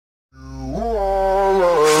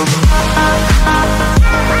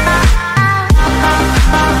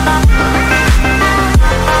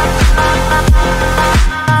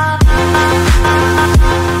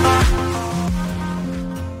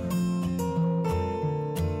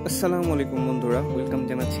আসসালামু আলাইকুম বন্ধুরা, ওয়েলকাম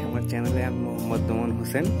জানাচ্ছি আমার চ্যানেলে। আমি মোহাম্মদ নোমান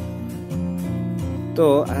হোসেন। তো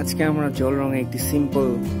আজকে আমরা জল রঙে একটি সিম্পল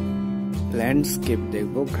ল্যান্ডস্কেপ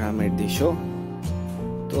দেখব, গ্রামের দৃশ্য।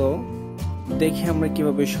 তো দেখি আমরা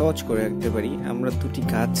কিভাবে সহজ করে রাখতে পারি। আমরা দুটি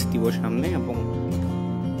গাছ দিব সামনে এবং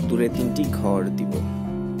দূরে তিনটি ঘর দিব।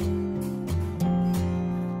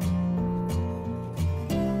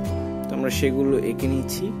 তো আমরা সেগুলো এঁকে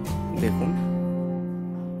নিচ্ছি। দেখুন,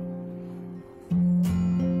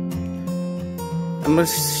 আমরা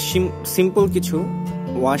সিম্পল কিছু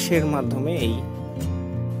ওয়াশের মাধ্যমে এই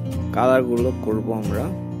কালারগুলো করব আমরা।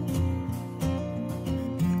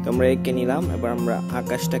 তো আমরা এঁকে নিলাম, এবার আমরা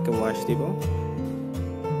আকাশটাকে ওয়াশ দিব।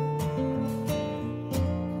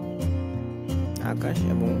 আকাশ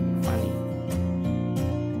এবং পানি।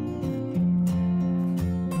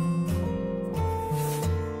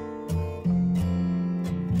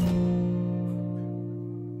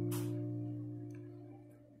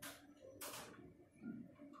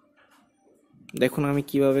 দেখুন আমি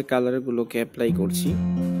কিভাবে কালারগুলোকে অ্যাপ্লাই করছি।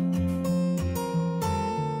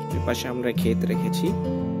 এর পাশে আমরা ক্ষেত রেখেছি।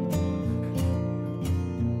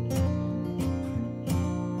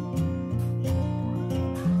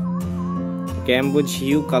 গ্যাম্বুজ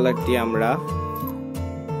হিউ কালারটি আমরা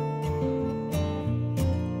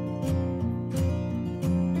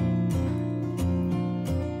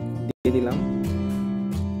দিয়ে দিলাম।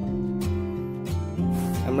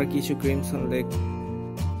 আমরা কিছু ক্রিমসন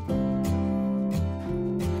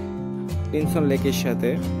লেকের সাথে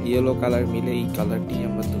ইয়েলো কালার মিলে এই কালারটি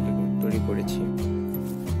আমরা তৈরি করেছি,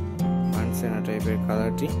 মানসেনা টাইপের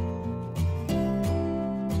কালারটি।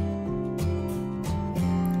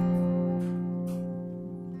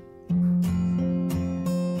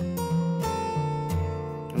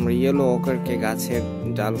 আমরা ইয়েলো ওকারকে গাছের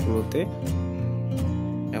ডালগুলোতে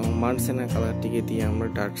এবং মানসেনা কালারটিকে দিয়ে আমরা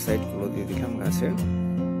ডার্ক সাইড গুলো দিয়ে দিলাম গাছের।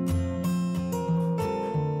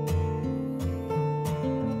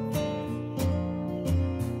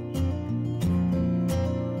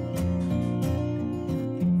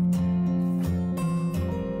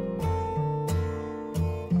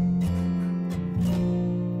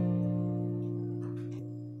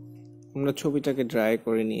 আমরা ছবিটাকে ড্রাই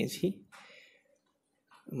করে নিয়েছি।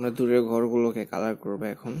 আমরা দূরের ঘরগুলোকে কালার করব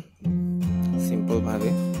এখন সিম্পল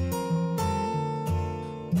ভাবে।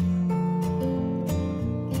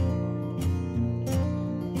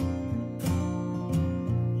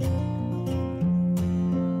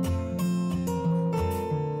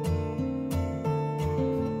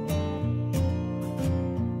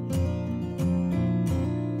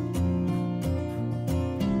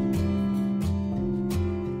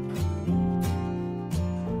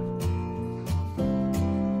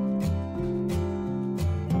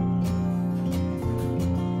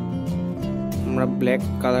 আমরা ব্ল্যাক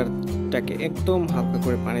কালারটাকে একদম হালকা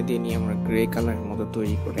করে পানি দিয়ে নিয়ে আমরা গ্রে কালারের মতো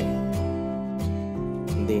তৈরি করে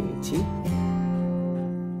দিয়ে নিচ্ছি।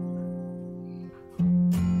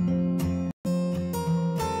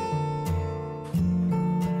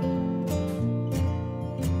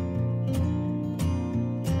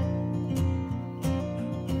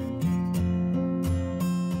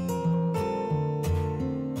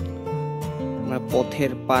 আমরা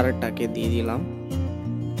পথের পাড়টাকে দিয়ে দিলাম।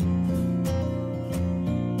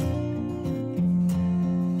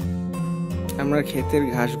 আমরা ক্ষেতের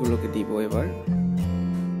ঘাসগুলোকে দিব এবার।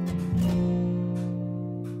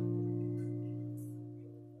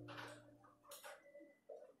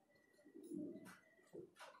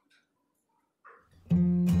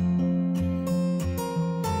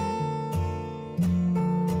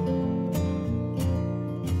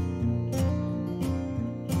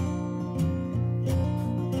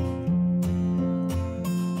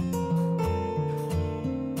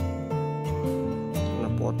 আমরা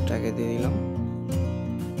পথটাকে দিয়ে দিলাম।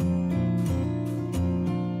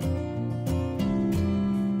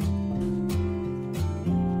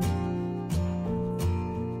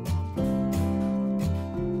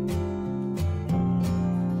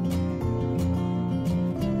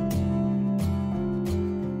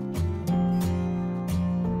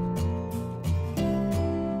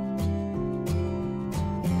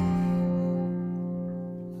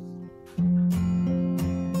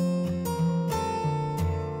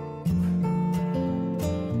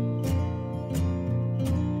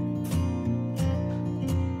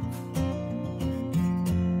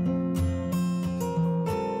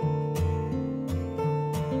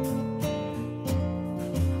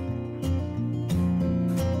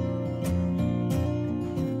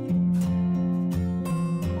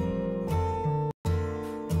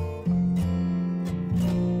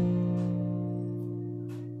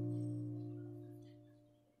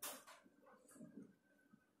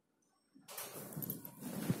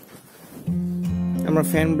 আমরা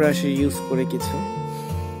ফ্যান ব্রাশ ইউজ করে কিছু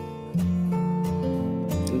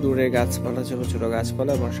দূরে গাছপালা, ছোট ছোট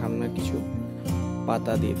গাছপালা এবং সামনে কিছু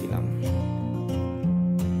পাতা দিয়ে দিলাম।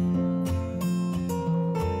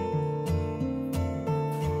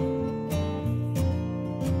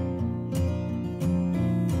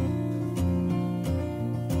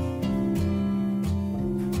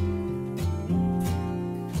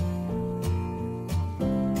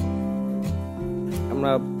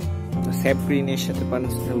 আমরা স্যাপ গ্রিনের সাথে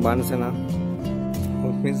বানসেনা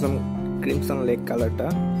ক্রিমসন লেক কালারটা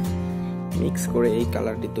মিক্স করে এই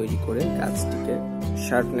কালারটি তৈরি করে গাছটিকে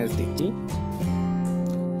শার্পনেস দিচ্ছি।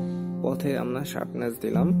 পথে আমরা শার্পনেস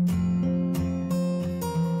দিলাম।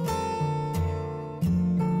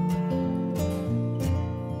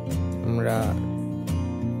 আমরা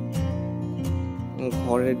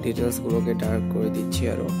ঘরের ডিটেলস গুলোকে ডার্ক করে দিচ্ছি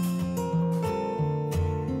আরো।